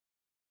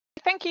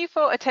Thank you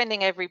for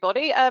attending,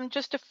 everybody.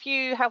 Just a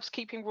few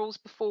housekeeping rules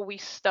before we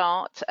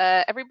start.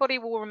 Everybody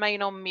will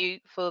remain on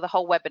mute for the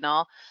whole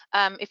webinar.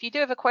 If you do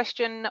have a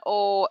question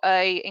or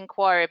a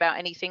inquiry about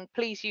anything,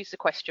 please use the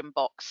question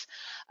box.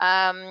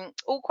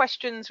 All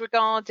questions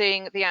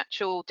regarding the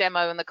actual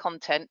demo and the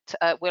content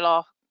will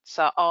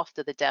answer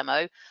after the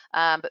demo,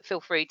 but feel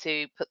free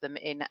to put them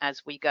in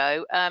as we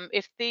go.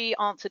 If the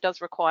answer does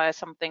require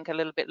something a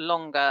little bit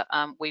longer,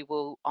 we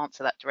will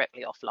answer that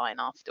directly offline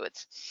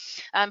afterwards.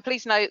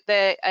 Please note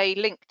that a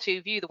link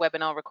to view the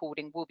webinar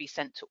recording will be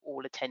sent to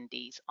all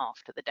attendees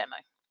after the demo.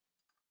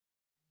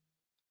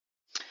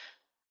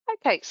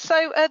 Okay,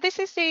 so this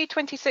is the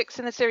 26th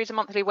in the series of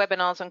monthly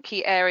webinars on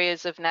key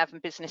areas of NAV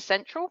and Business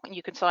Central, and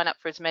you can sign up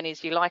for as many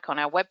as you like on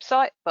our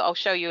website, but I'll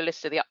show you a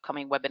list of the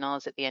upcoming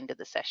webinars at the end of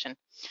the session.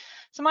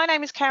 So my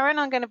name is Karen.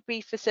 I'm going to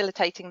be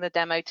facilitating the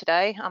demo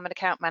today. I'm an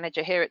account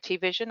manager here at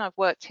TVision. I've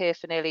worked here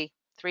for nearly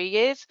 3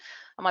 years,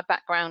 and my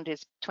background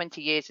is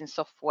 20 years in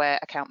software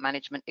account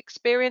management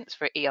experience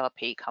for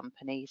ERP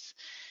companies.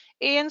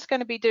 Ian's going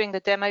to be doing the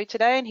demo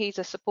today, and he's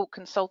a support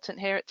consultant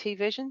here at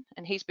TVision,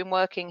 and he's been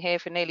working here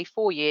for nearly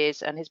 4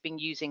 years and has been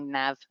using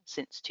NAV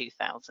since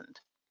 2000.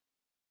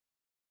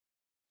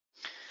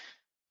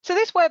 So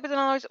this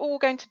webinar is all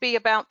going to be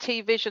about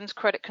TVision's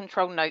Credit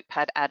Control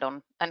Notepad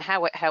add-on and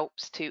how it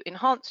helps to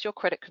enhance your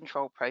credit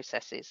control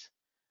processes.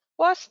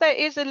 Whilst there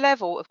is a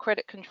level of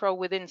credit control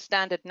within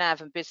standard NAV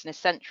and Business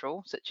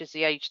Central, such as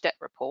the Age Debt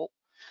Report,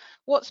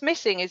 what's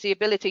missing is the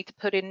ability to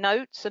put in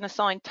notes and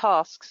assign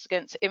tasks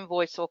against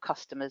invoice or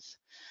customers.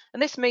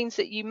 And this means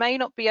that you may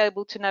not be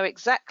able to know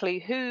exactly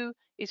who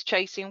is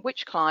chasing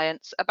which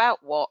clients, about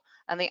what,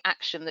 and the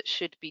action that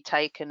should be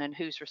taken and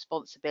whose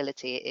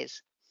responsibility it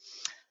is.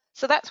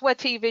 So that's where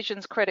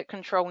TVision's Credit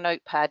Control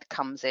Notepad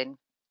comes in.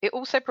 It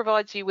also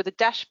provides you with a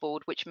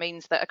dashboard, which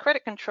means that a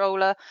credit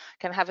controller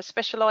can have a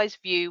specialized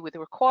view with the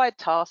required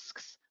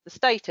tasks, the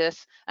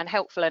status, and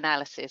helpful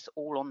analysis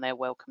all on their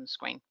welcome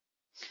screen.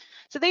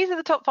 So these are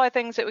the top 5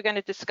 things that we're going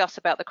to discuss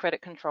about the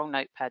Credit Control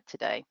Notepad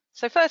today.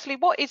 So firstly,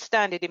 what is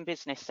standard in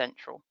Business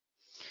Central?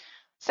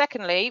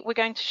 Secondly, we're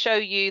going to show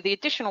you the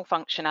additional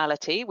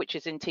functionality, which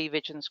is in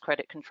TVision's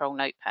Credit Control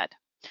Notepad.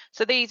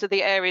 So these are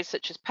the areas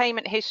such as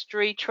payment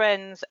history,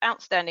 trends,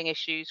 outstanding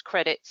issues,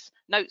 credits,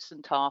 notes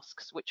and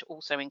tasks, which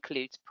also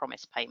includes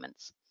promise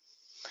payments.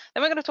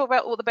 Then we're going to talk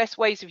about what the best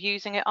ways of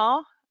using it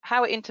are,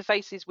 how it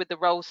interfaces with the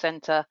role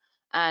center,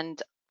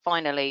 and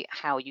finally,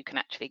 how you can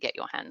actually get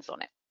your hands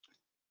on it.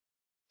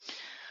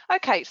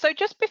 Okay, so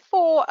just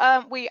before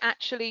we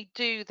actually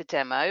do the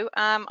demo,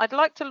 I'd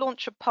like to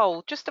launch a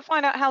poll just to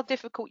find out how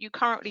difficult you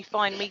currently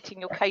find meeting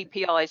your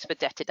KPIs for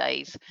debtor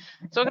days.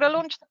 So I'm going to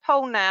launch the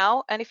poll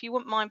now, and if you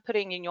wouldn't mind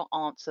putting in your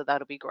answer,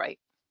 that'll be great.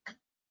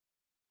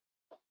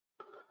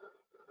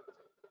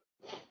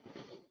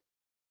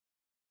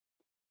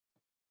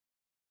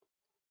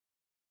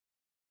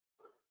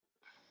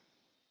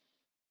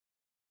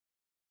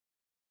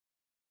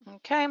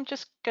 Okay, I'm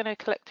just going to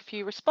collect a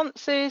few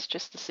responses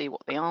just to see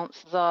what the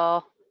answers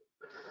are.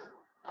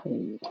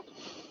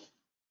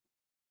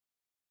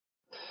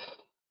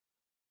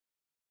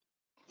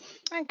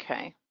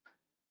 Okay,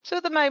 so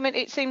at the moment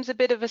it seems a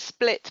bit of a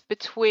split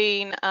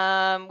between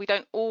we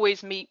don't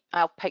always meet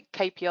our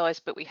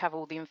KPIs, but we have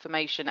all the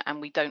information,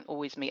 and we don't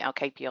always meet our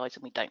KPIs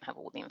and we don't have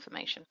all the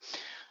information.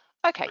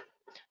 Okay,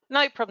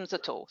 no problems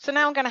at all. So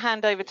now I'm going to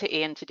hand over to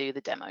Ian to do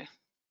the demo.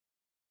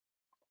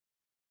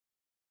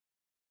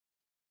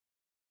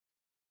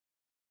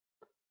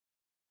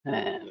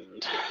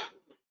 And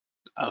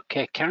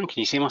okay, Karen,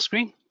 can you see my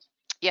screen?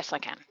 Yes, I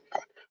can.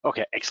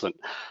 Okay, excellent.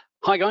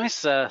 Hi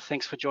guys,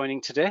 thanks for joining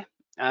today.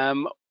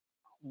 I'm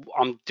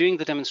doing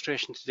the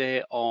demonstration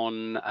today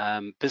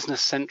on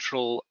Business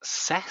Central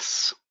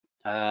SaaS.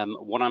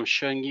 What I'm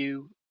showing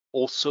you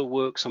also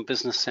works on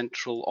Business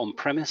Central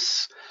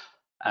on-premise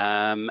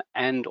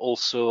and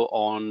also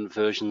on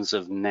versions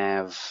of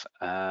NAV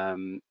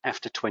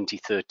after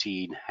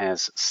 2013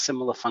 has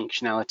similar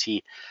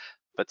functionality,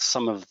 but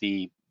some of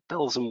the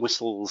bells and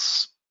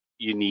whistles,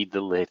 you need the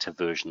later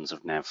versions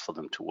of NAV for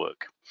them to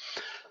work.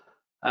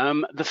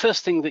 The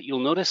first thing that you'll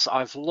notice,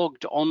 I've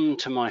logged on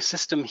to my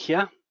system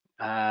here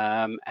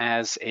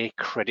as a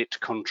credit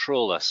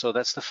controller. So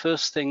that's the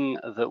first thing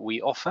that we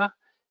offer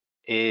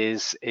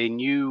is a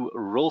new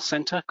role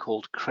center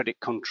called Credit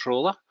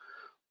Controller,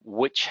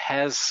 which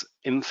has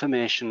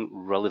information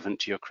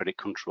relevant to your credit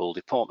control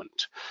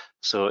department.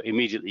 So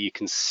immediately you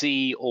can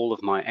see all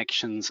of my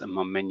actions and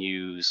my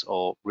menus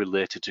are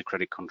related to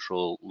credit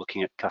control,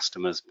 looking at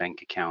customers,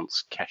 bank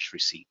accounts, cash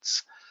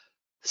receipts,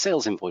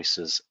 sales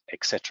invoices,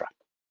 etc.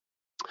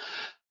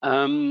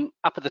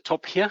 Up at the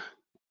top here,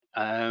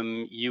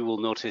 you will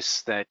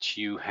notice that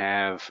you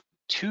have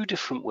 2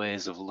 different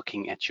ways of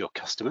looking at your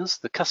customers.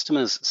 The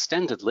customers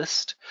standard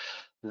list.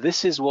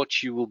 This is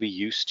what you will be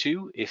used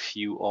to if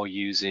you are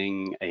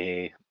using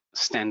a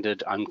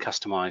standard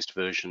uncustomized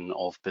version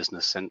of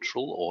Business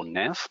Central or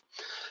NAV.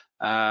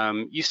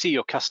 You see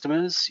your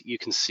customers, you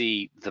can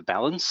see the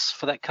balance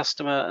for that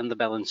customer and the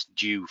balance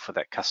due for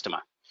that customer.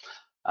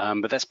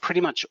 But that's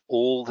pretty much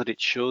all that it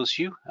shows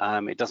you.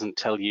 It doesn't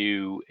tell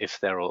you if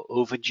there are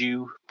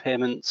overdue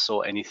payments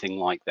or anything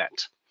like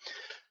that.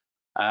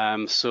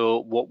 So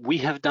what we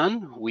have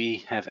done, we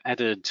have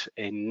added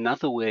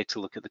another way to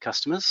look at the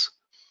customers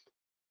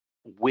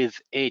with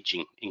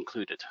aging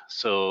included.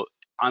 So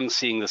I'm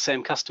seeing the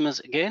same customers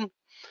again.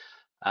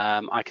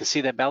 I can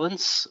see their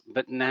balance,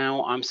 but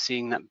now I'm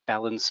seeing that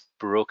balance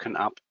broken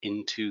up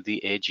into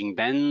the aging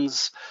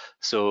bands.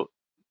 So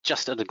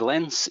just at a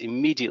glance,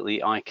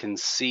 immediately I can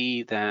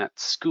see that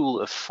School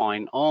of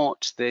Fine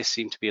Art, they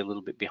seem to be a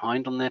little bit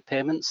behind on their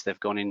payments. They've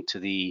gone into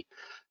the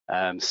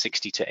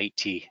 60 to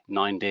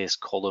 89 days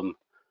column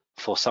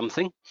for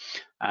something.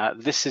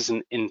 This is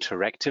an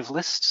interactive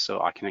list,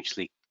 so I can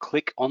actually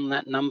click on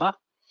that number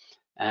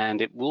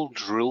and it will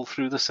drill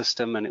through the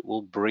system and it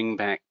will bring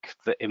back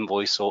the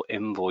invoice or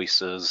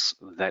invoices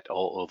that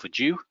are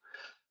overdue.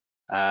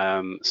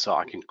 So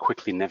I can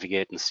quickly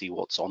navigate and see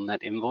what's on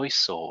that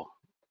invoice or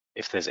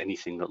if there's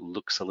anything that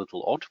looks a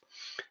little odd.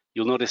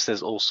 You'll notice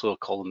there's also a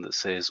column that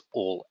says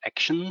all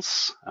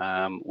actions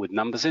with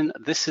numbers in.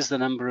 This is the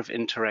number of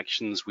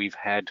interactions we've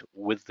had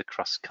with the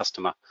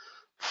customer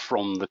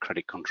from the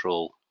credit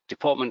control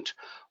department.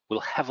 We'll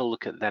have a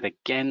look at that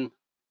again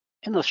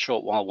in a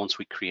short while once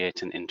we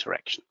create an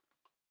interaction.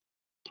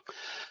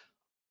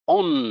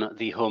 On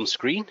the home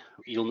screen,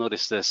 you'll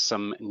notice there's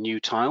some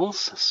new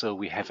tiles. So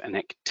we have an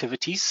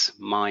activities,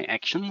 my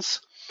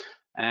actions,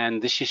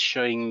 and this is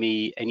showing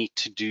me any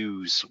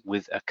to-dos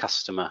with a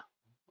customer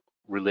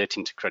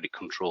relating to credit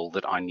control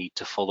that I need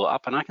to follow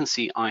up. And I can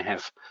see I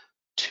have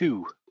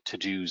 2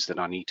 to-dos that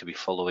I need to be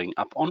following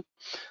up on.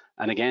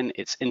 And again,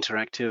 it's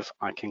interactive.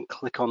 I can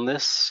click on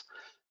this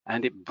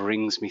and it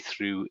brings me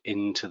through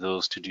into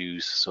those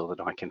to-dos so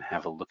that I can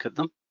have a look at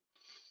them.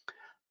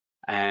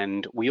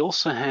 And we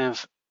also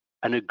have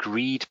an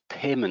agreed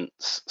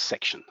payments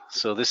section.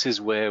 So this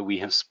is where we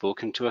have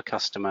spoken to a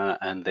customer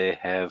and they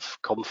have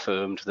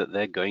confirmed that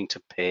they're going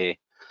to pay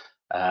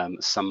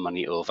some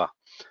money over.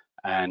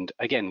 And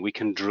again, we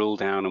can drill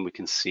down and we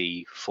can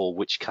see for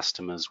which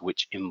customers,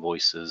 which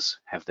invoices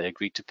have they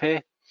agreed to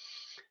pay.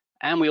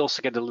 And we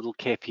also get a little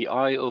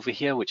KPI over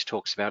here, which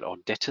talks about our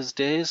debtors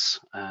days.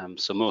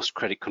 So most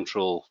credit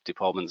control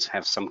departments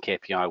have some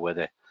KPI where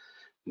they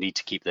need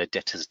to keep their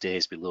debtors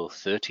days below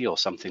 30 or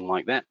something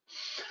like that.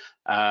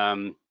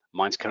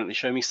 Mine's currently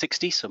showing me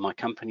 60, so my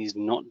company's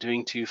not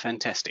doing too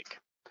fantastic.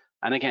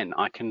 And again,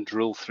 I can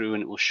drill through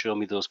and it will show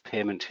me those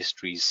payment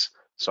histories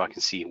so I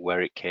can see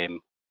where it came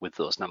with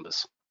those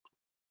numbers.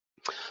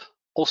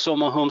 Also on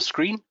my home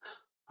screen,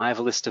 I have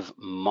a list of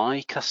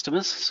my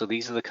customers. So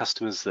these are the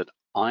customers that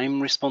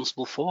I'm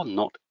responsible for,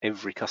 not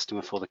every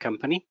customer for the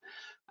company.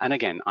 And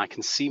again, I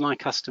can see my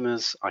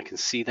customers, I can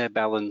see their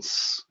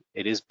balance.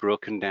 It is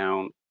broken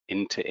down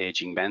into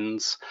aging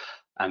bands.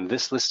 And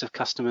this list of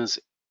customers,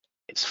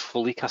 it's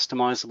fully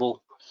customizable.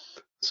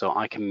 So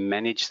I can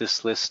manage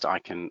this list. I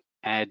can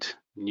add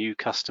new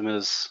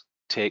customers,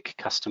 take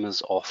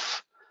customers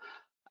off,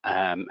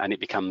 and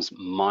it becomes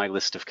my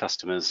list of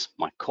customers.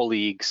 My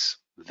colleagues,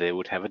 they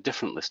would have a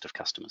different list of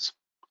customers.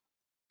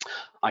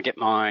 I get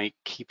my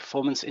key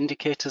performance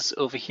indicators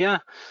over here.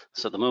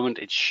 So at the moment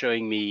it's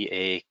showing me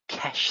a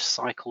cash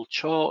cycle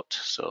chart.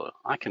 So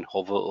I can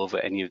hover over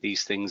any of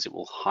these things. It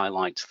will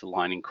highlight the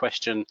line in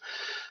question.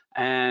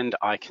 And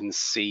I can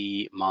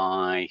see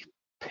my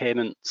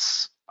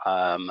payments.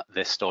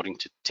 They're starting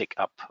to tick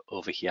up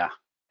over here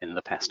in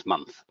the past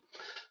month.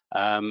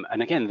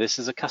 And again, this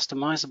is a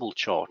customizable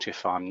chart.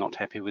 If I'm not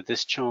happy with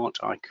this chart,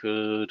 I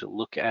could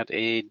look at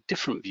a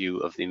different view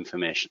of the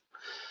information.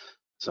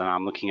 So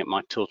I'm looking at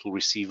my total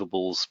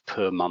receivables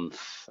per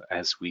month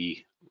as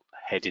we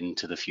head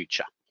into the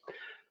future.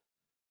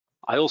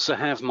 I also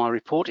have my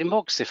report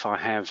inbox if I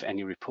have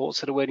any reports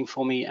that are waiting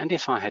for me, and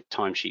if I had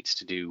timesheets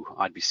to do,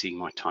 I'd be seeing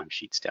my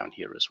timesheets down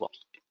here as well.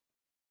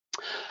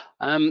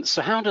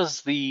 So how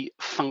does the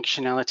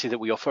functionality that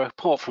we offer,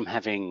 apart from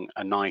having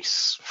a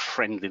nice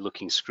friendly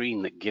looking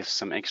screen that gives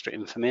some extra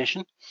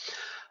information,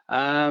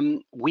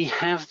 we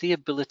have the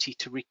ability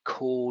to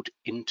record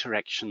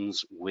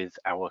interactions with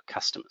our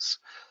customers.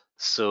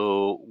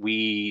 So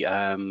we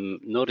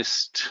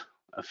noticed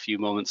a few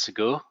moments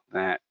ago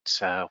that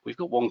we've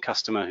got one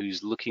customer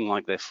who's looking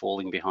like they're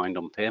falling behind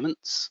on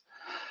payments,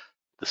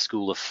 the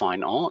School of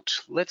Fine Art.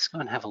 Let's go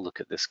and have a look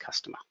at this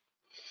customer.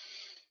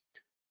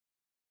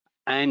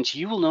 And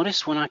you will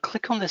notice when I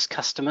click on this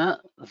customer,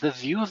 the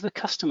view of the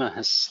customer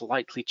has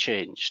slightly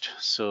changed.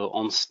 So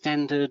on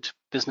Standard,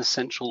 Business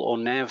Central, or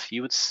Nav,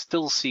 you would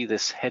still see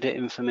this header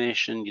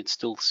information. You'd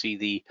still see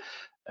the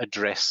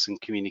address and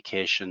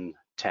communication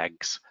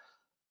tags.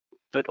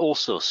 But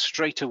also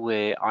straight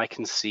away, I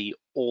can see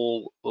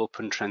all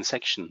open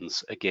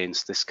transactions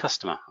against this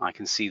customer. I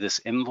can see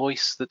this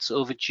invoice that's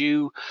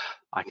overdue.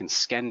 I can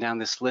scan down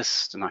this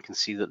list and I can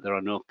see that there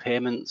are no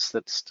payments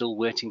that's still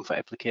waiting for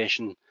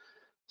application.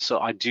 So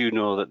I do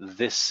know that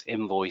this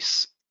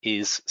invoice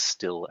is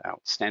still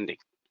outstanding.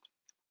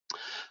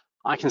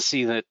 I can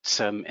see that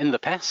in the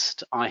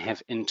past, I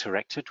have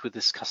interacted with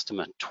this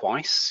customer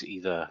twice,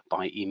 either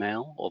by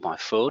email or by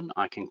phone.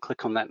 I can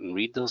click on that and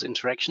read those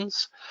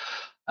interactions.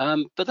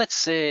 But let's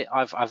say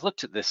I've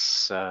looked at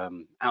this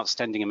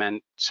outstanding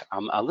amount.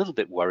 I'm a little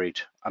bit worried,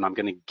 and I'm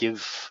going to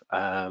give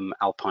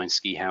Alpine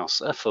Ski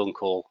House a phone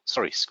call,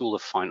 sorry, School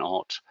of Fine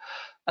Art,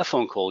 a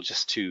phone call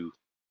just to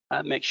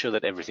make sure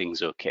that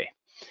everything's okay.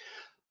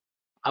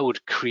 I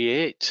would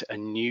create a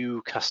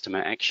new customer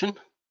action.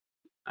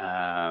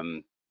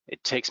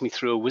 It takes me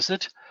through a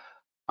wizard.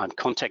 I'm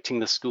contacting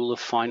the School of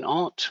Fine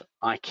Art.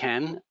 I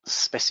can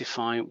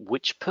specify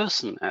which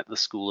person at the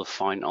School of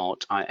Fine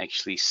Art I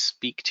actually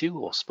speak to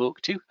or spoke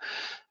to.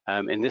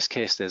 In this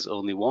case, there's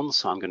only one,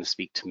 so I'm going to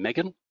speak to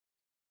Megan.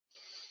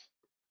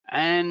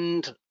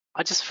 And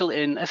I just fill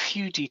in a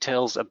few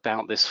details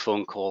about this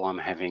phone call I'm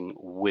having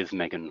with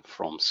Megan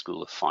from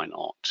School of Fine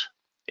Art.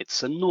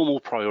 It's a normal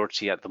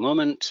priority at the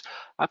moment.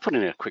 I put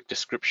in a quick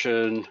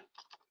description,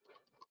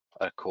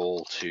 a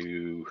call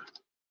to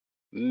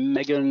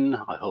Megan,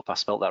 I hope I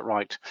spelled that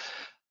right.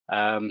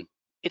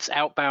 It's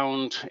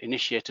outbound,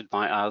 initiated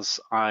by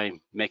us.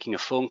 I'm making a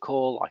phone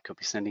call. I could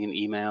be sending an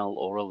email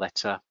or a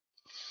letter.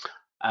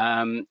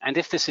 And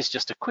if this is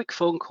just a quick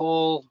phone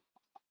call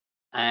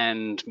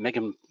and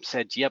Megan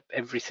said, yep,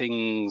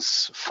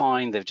 everything's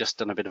fine, they've just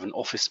done a bit of an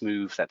office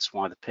move, that's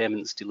why the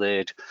payment's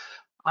delayed,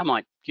 I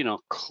might,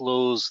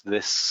 close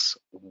this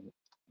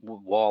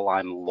while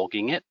I'm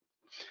logging it.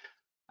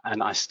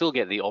 And I still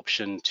get the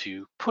option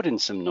to put in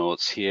some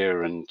notes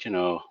here and,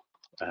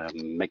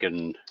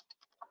 Megan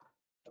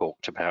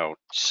talked about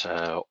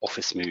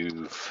office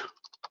move,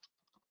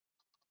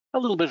 a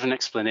little bit of an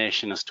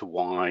explanation as to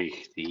why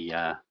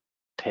the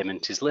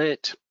payment is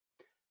late,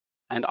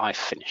 and I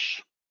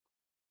finish.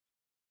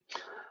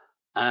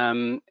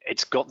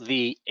 It's got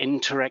the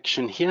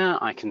interaction here.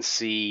 I can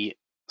see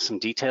some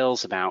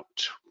details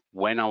about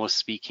when I was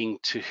speaking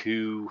to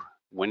who,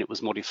 when it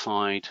was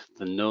modified,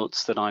 the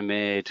notes that I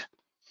made.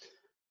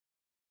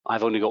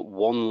 I've only got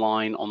one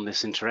line on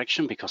this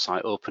interaction because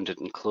I opened it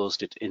and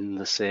closed it in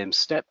the same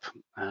step.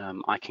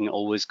 I can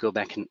always go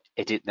back and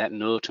edit that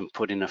note and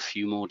put in a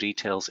few more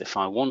details if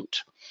I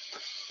want.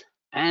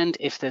 And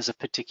if there's a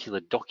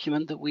particular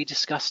document that we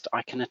discussed,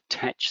 I can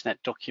attach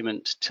that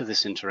document to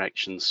this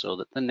interaction so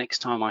that the next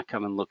time I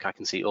come and look, I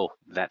can see, oh,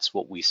 that's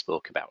what we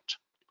spoke about.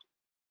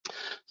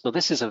 So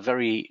this is a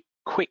very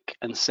quick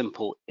and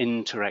simple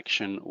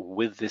interaction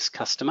with this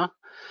customer.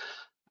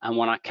 And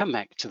when I come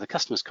back to the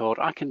customer's code,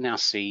 I can now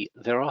see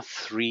there are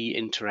 3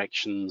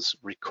 interactions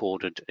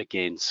recorded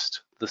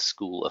against the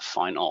School of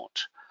Fine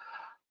Art.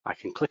 I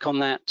can click on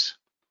that.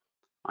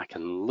 I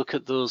can look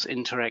at those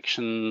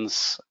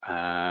interactions.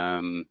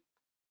 Any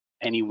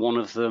one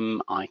of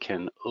them I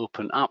can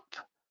open up.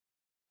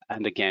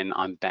 And again,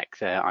 I'm back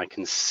there. I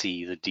can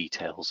see the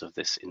details of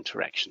this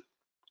interaction.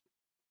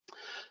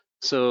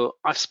 So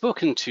I've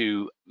spoken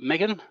to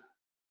Megan,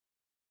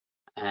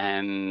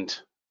 and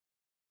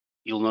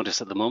you'll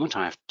notice at the moment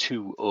I have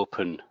 2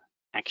 open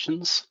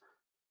actions.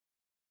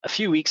 A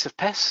few weeks have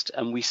passed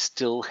and we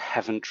still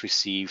haven't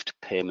received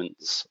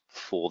payments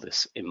for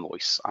this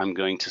invoice. I'm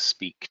going to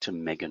speak to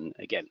Megan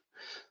again.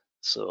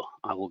 So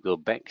I will go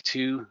back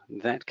to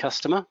that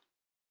customer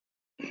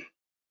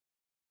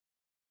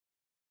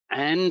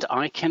and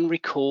I can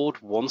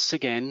record once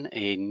again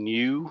a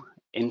new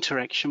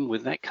interaction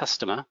with that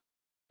customer,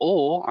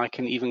 or I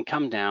can even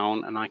come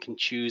down and I can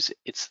choose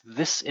it's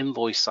this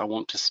invoice I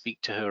want to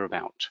speak to her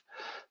about.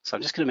 So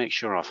I'm just going to make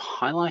sure I've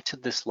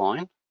highlighted this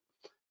line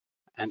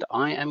and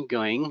I am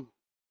going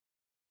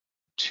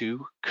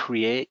to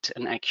create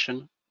an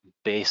action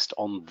based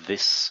on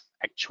this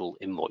actual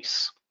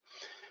invoice.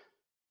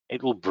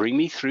 It will bring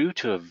me through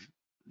to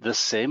the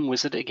same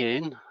wizard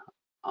again.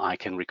 I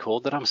can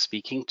record that I'm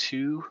speaking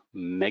to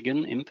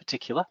Megan in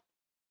particular.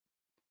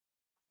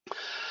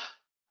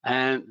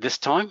 And this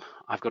time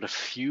I've got a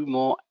few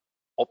more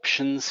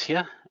options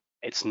here.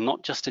 It's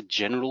not just a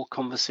general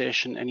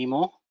conversation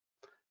anymore.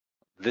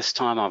 This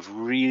time I've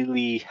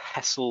really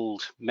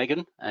hassled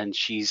Megan and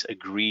she's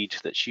agreed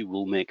that she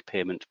will make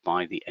payment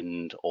by the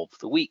end of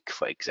the week,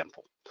 for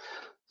example.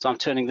 So I'm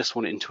turning this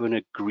one into an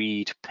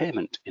agreed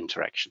payment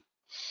interaction.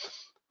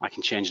 I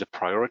can change the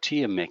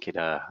priority and make it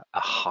a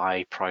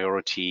high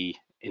priority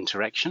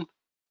interaction.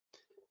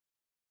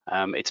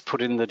 It's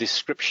put in the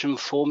description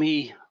for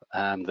me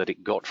that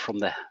it got from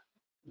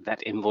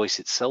that invoice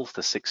itself,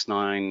 the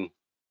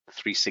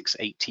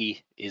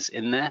 693680 is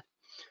in there.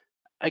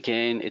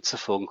 Again, it's a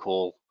phone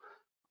call.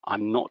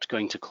 I'm not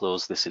going to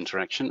close this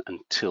interaction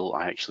until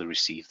I actually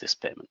receive this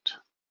payment.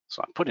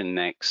 So I put in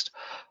next,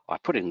 I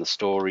put in the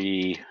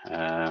story,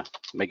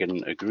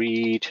 Megan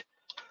agreed,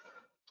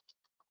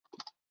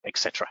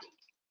 etc.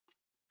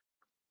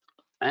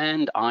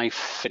 And I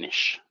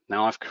finish.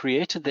 Now I've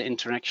created the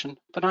interaction,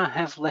 but I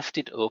have left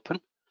it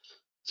open.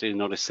 So you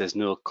notice there's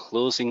no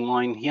closing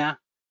line here.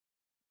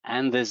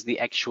 And there's the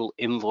actual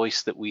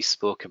invoice that we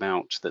spoke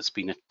about that's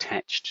been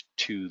attached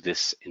to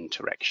this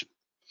interaction.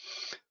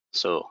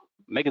 So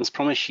Megan's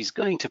promised she's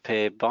going to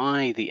pay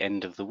by the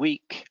end of the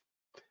week.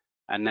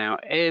 And now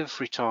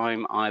every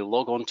time I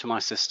log on to my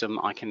system,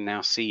 I can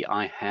now see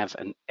I have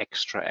an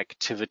extra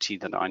activity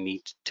that I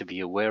need to be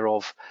aware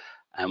of.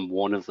 And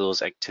one of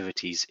those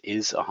activities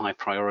is a high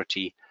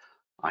priority.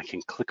 I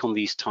can click on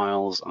these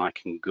tiles and I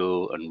can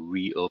go and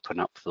reopen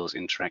up those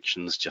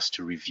interactions just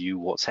to review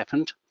what's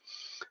happened.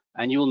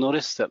 And you'll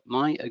notice that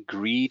my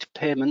agreed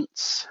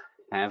payments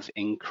have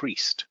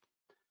increased.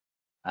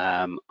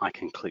 I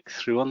can click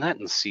through on that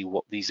and see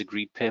what these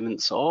agreed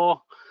payments are.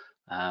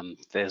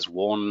 There's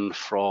one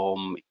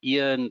from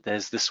Ian,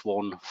 there's this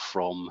one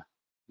from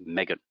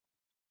Megan.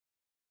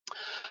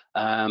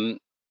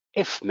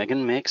 If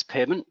Megan makes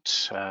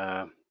payment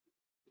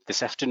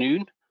this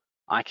afternoon,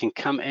 I can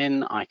come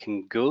in, I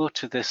can go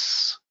to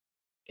this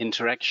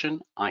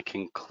interaction, I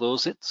can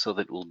close it so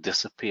that it will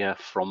disappear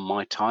from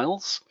my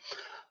tiles.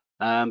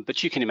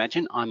 But you can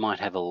imagine I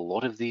might have a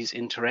lot of these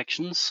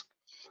interactions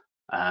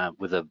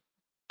with a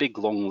big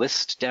long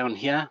list down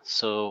here.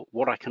 So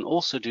what I can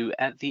also do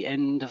at the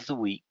end of the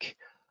week,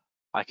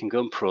 I can go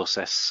and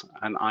process,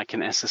 and I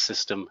can ask the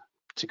system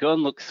to go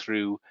and look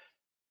through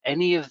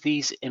any of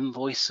these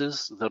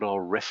invoices that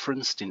are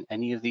referenced in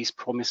any of these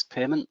promised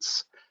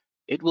payments.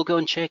 It will go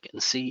and check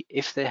and see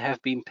if they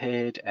have been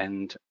paid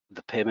and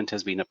the payment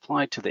has been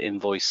applied to the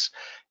invoice.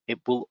 It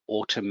will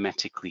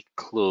automatically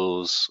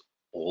close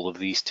all of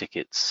these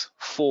tickets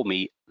for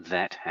me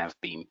that have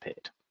been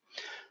paid.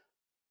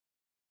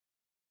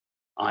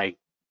 I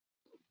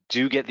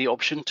do get the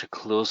option to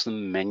close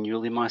them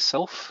manually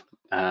myself,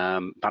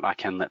 but I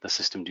can let the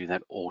system do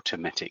that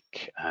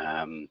automatic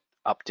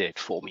update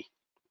for me.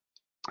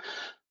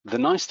 The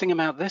nice thing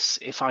about this,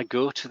 if I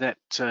go to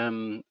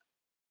that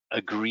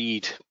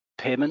agreed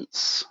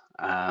payments,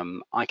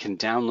 I can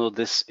download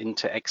this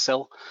into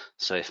Excel.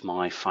 So if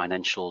my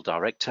financial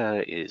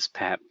director is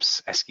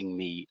perhaps asking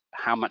me,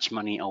 how much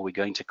money are we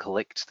going to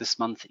collect this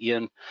month,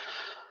 Ian?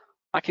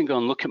 I can go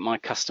and look at my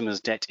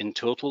customer's debt in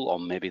total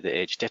on maybe the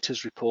age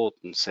debtors report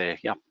and say,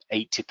 yeah,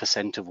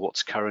 80% of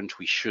what's current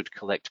we should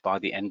collect by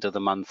the end of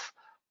the month,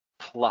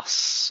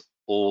 plus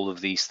all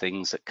of these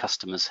things that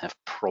customers have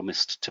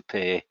promised to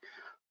pay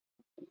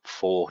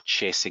for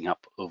chasing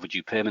up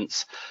overdue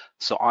payments.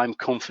 So I'm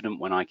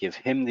confident when I give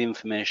him the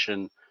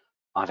information,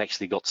 I've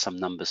actually got some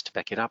numbers to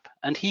back it up,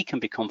 and he can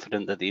be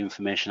confident that the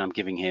information I'm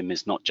giving him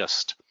is not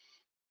just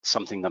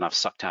something that I've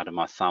sucked out of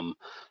my thumb.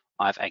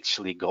 I've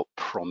actually got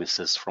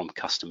promises from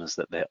customers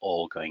that they're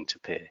all going to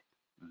pay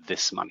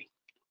this money.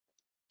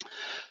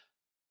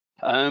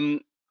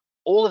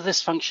 All of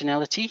this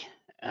functionality,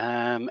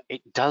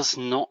 it does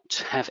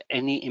not have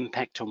any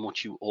impact on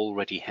what you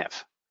already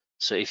have.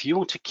 So if you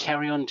want to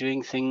carry on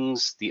doing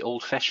things the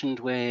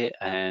old-fashioned way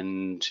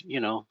and,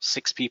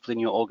 6 people in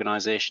your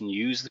organization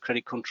use the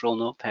Credit Control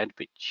Notepad,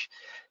 but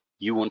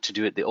you want to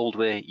do it the old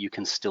way, you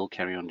can still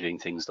carry on doing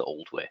things the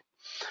old way.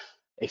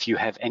 If you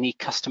have any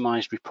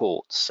customized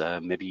reports,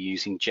 maybe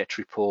using Jet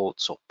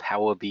Reports or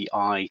Power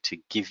BI to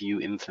give you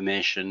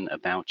information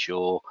about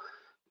your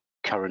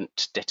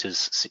current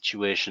debtors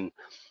situation,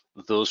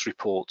 those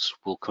reports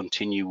will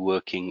continue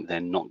working. They're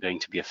not going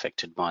to be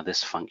affected by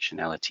this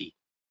functionality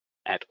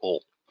at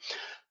all.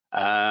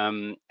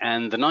 And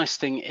the nice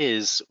thing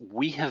is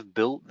we have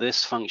built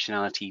this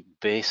functionality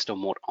based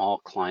on what our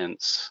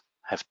clients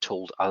have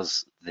told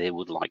us they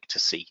would like to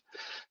see.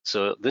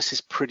 So this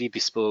is pretty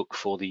bespoke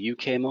for the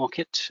UK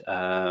market.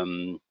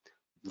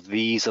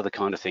 These are the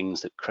kind of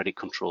things that credit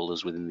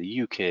controllers within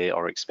the UK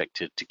are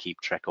expected to keep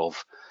track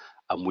of,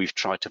 and we've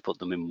tried to put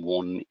them in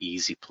one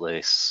easy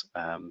place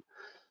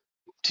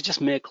to just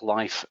make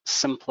life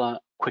simpler,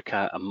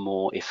 quicker, and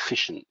more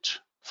efficient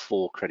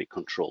for credit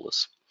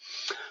controllers.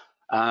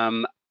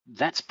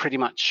 That's pretty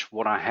much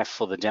what I have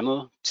for the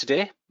demo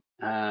today.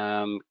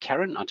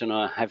 Karen, I don't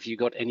know, have you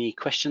got any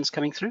questions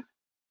coming through?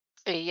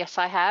 Yes,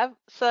 I have.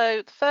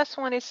 So the first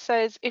one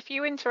says, if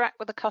you interact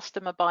with a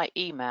customer by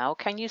email,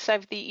 can you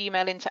save the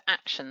email into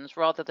actions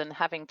rather than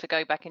having to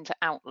go back into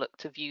Outlook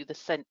to view the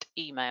sent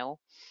email?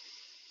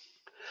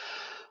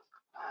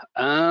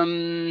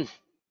 Okay,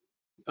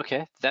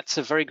 that's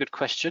a very good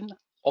question.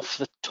 Off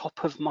the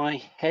top of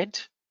my head,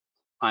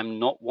 I'm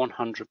not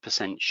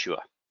 100% sure.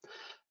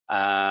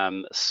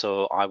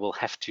 So I will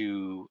have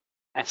to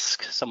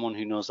ask someone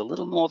who knows a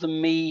little more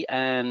than me,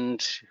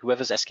 and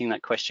whoever's asking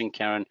that question,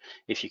 Karen,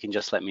 if you can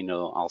just let me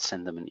know, I'll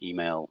send them an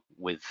email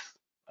with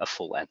a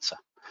full answer.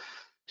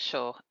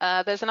 Sure.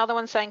 There's another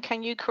one saying,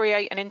 can you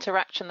create an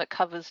interaction that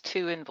covers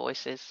 2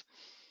 invoices?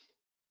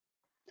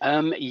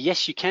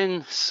 Yes, you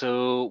can.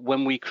 So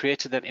when we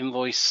created that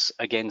invoice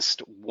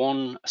against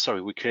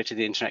we created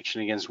the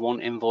interaction against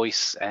one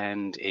invoice,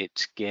 and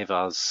it gave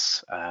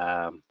us,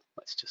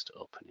 let's just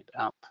open it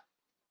up.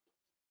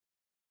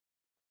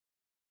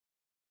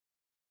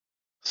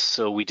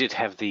 So we did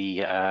have the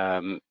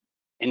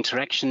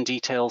interaction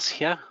details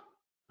here.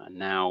 And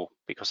now,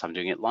 because I'm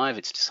doing it live,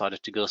 it's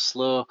decided to go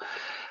slow.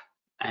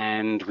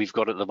 And we've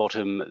got at the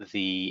bottom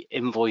the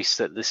invoice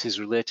that this is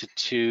related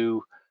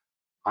to.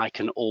 I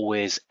can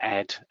always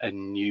add a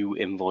new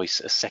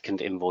invoice, a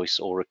second invoice,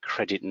 or a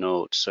credit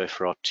note. So if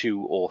there are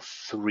 2 or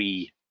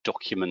 3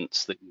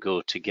 documents that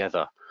go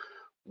together,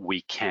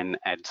 we can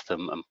add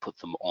them and put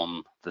them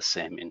on the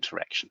same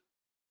interaction.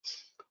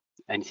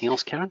 Anything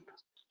else, Karen?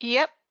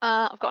 Yep,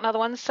 I've got another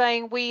one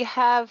saying we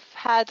have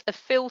had a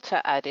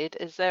filter added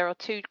as there are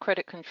 2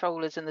 credit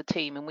controllers in the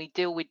team and we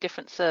deal with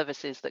different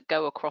services that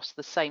go across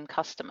the same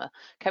customer.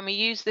 Can we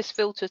use this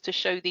filter to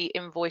show the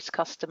invoice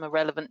customer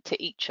relevant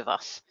to each of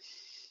us?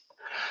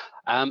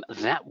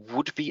 That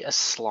would be a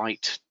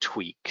slight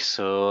tweak.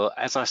 So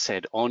as I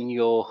said, on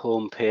your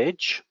home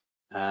page,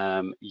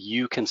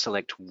 you can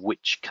select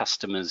which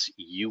customers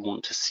you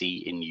want to see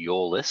in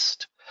your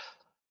list.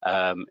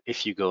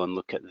 If you go and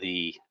look at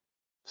the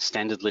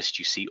standard list,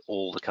 you see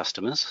all the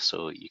customers,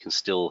 so you can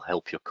still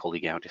help your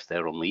colleague out if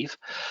they're on leave.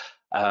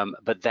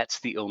 But that's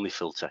the only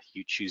filter,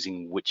 you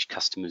choosing which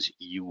customers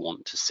you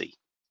want to see.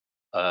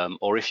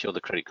 Or if you're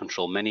the credit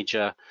control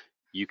manager,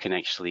 you can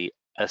actually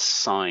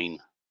assign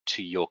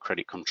to your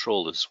credit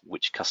controllers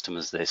which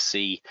customers they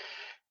see.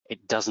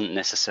 It doesn't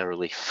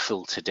necessarily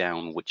filter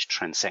down which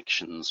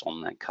transactions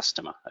on that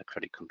customer a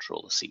credit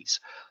controller sees.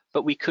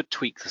 But we could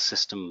tweak the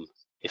system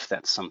if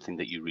that's something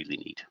that you really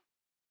need.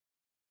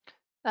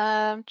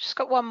 Just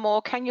got one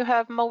more. Can you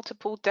have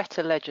multiple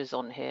debtor ledgers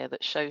on here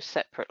that show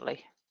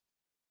separately?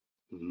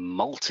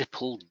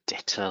 Multiple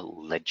debtor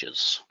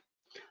ledgers.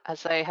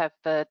 As they have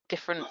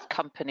different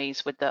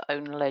companies with their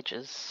own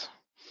ledgers.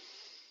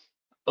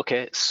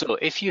 Okay, so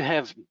if you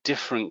have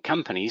different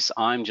companies,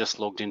 I'm just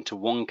logged into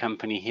one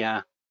company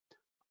here.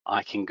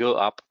 I can go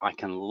up, I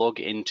can log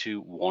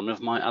into one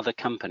of my other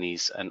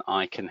companies and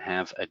I can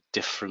have a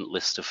different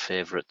list of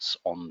favorites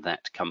on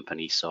that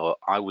company. So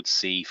I would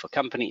see for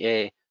company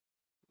A,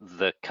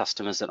 the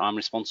customers that I'm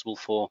responsible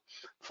for.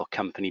 For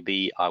company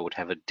B, I would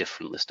have a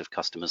different list of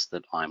customers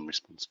that I'm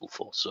responsible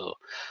for. So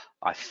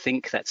I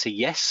think that's a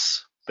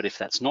yes, but if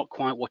that's not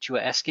quite what you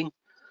are asking,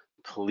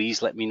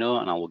 please let me know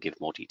and I will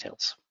give more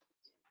details.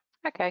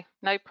 Okay,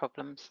 no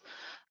problems.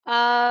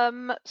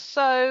 I'm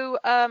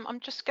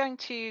just going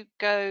to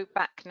go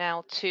back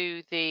now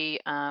to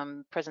the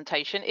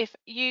presentation. If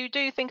you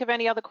do think of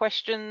any other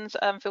questions,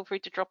 feel free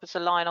to drop us a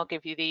line. I'll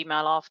give you the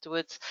email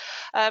afterwards.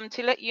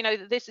 To let you know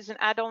that this is an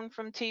add-on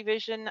from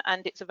TVision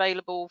and it's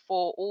available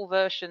for all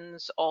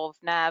versions of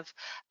NAV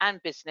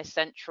and Business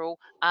Central.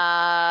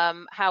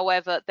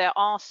 However, there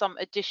are some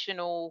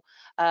additional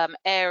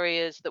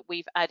areas that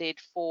we've added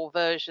for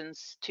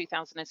versions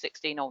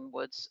 2016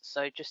 onwards.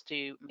 So just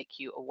to make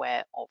you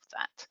aware of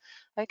that.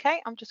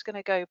 Okay, I'm just going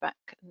to go back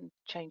and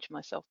change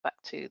myself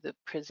back to the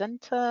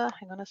presenter.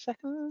 Hang on a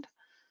second.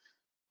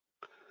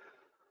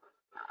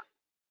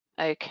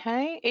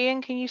 Okay,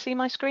 Ian, can you see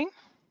my screen?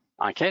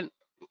 I can.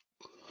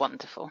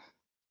 Wonderful.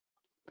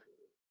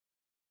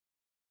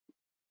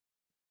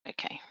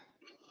 Okay.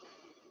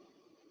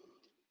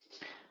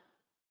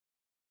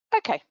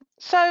 Okay,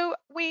 so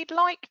we'd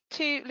like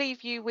to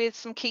leave you with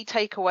some key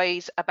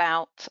takeaways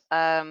about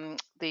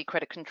the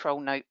Credit Control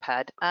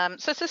Notepad.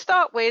 So to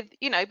start with,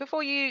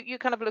 before you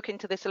kind of look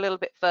into this a little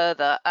bit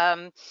further,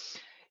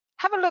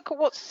 have a look at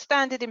what's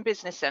standard in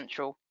Business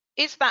Central.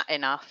 Is that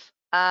enough?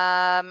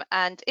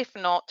 And if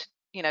not,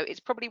 it's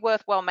probably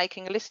worthwhile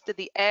making a list of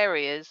the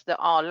areas that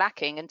are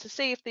lacking and to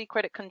see if the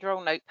Credit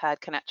Control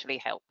Notepad can actually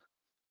help.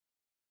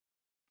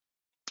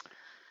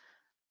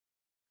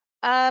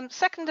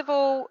 Second of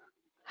all,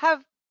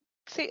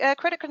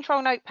 Credit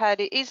Control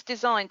Notepad is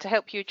designed to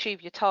help you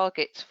achieve your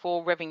targets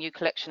for revenue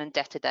collection and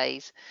debtor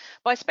days.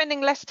 By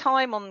spending less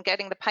time on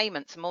getting the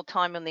payments and more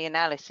time on the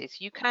analysis,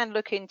 you can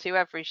look into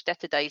average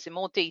debtor days in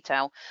more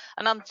detail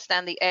and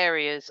understand the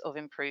areas of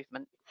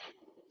improvement.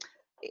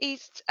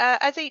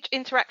 As each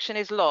interaction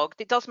is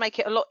logged, it does make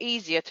it a lot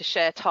easier to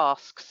share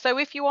tasks. So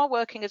if you are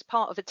working as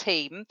part of a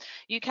team,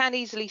 you can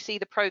easily see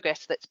the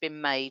progress that's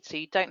been made, so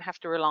you don't have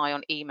to rely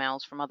on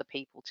emails from other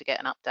people to get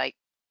an update.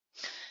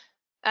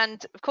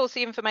 And of course,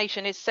 the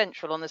information is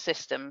central on the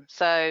system.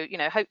 So,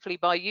 hopefully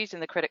by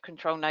using the Credit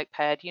Control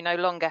Notepad, you no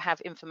longer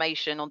have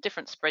information on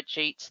different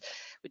spreadsheets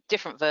with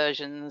different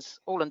versions,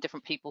 all on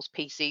different people's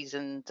PCs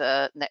and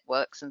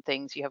networks and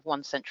things. You have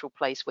one central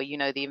place where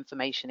the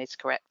information is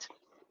correct.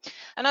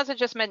 And as I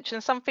just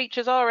mentioned, some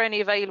features are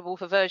only available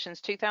for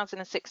versions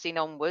 2016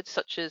 onwards,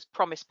 such as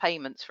promise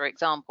payments, for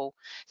example.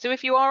 So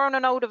if you are on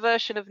an older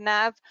version of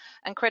NAV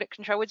and credit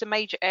control is a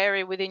major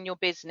area within your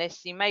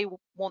business, you may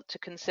want to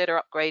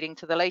consider upgrading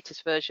to the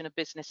latest version of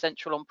Business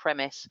Central on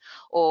premise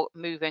or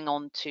moving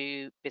on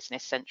to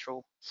Business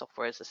Central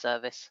software as a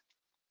service.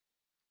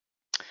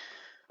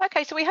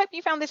 Okay, so we hope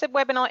you found this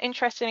webinar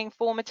interesting and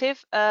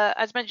informative.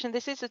 As mentioned,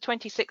 this is the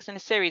 26th in a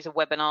series of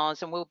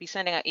webinars, and we'll be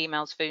sending out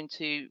emails soon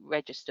to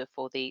register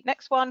for the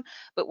next one,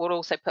 but we'll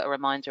also put a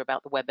reminder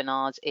about the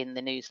webinars in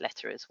the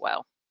newsletter as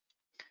well.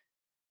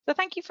 So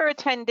thank you for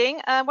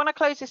attending. When I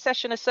close this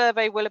session, a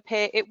survey will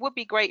appear. It would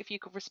be great if you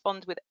could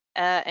respond with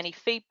any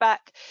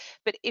feedback,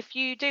 but if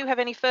you do have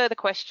any further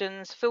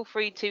questions, feel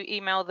free to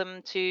email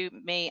them to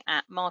me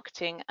at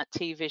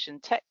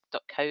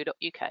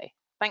marketing@tvisiontech.co.uk.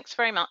 Thanks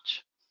very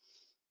much.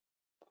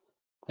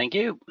 Thank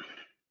you.